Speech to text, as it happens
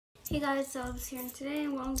Hey guys, so Elvis here, and today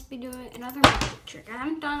I'm going to be doing another magic trick. I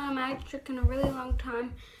haven't done a magic trick in a really long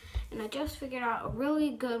time, and I just figured out a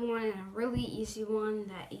really good one and a really easy one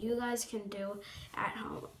that you guys can do at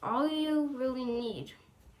home. All you really need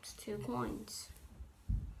is 2 coins.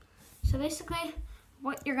 So basically,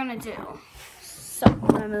 what you're going to do. So, I'm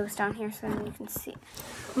going to move this down here so you can see.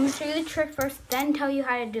 I'm going to show you the trick first, then tell you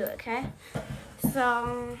how to do it, okay?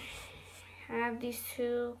 So, I have these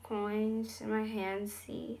 2 coins in my hand,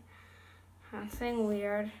 see? Nothing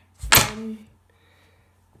weird. And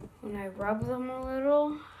when I rub them a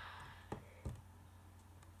little,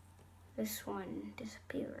 this one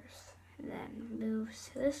disappears. Then moves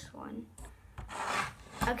to this one.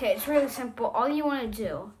 Okay, it's really simple. All you want to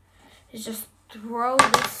do is just throw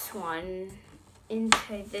this one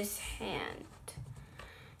into this hand.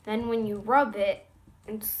 Then when you rub it,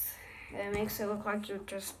 it makes it look like you're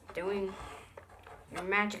just doing your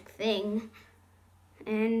magic thing.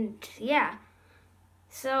 And yeah,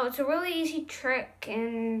 so it's a really easy trick,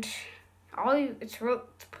 and it's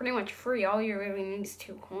pretty much free. All you really need is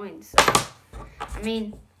 2 coins. So, I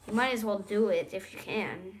mean, you might as well do it if you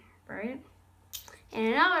can, right? And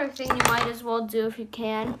another thing you might as well do if you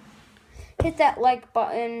can, hit that like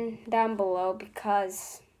button down below,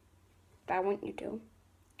 because I want you to.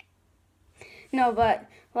 No, but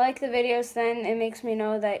like the videos, then it makes me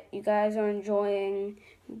know that you guys are enjoying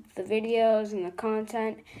the videos and the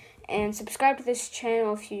content. And subscribe to this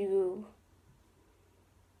channel if you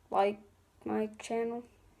like my channel.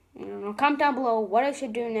 I don't know. Comment down below what I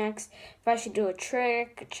should do next. If I should do a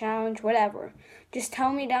trick, a challenge, whatever. Just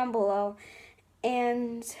tell me down below.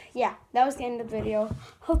 And yeah, that was the end of the video.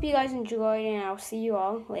 Hope you guys enjoyed, and I'll see you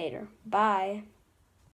all later. Bye.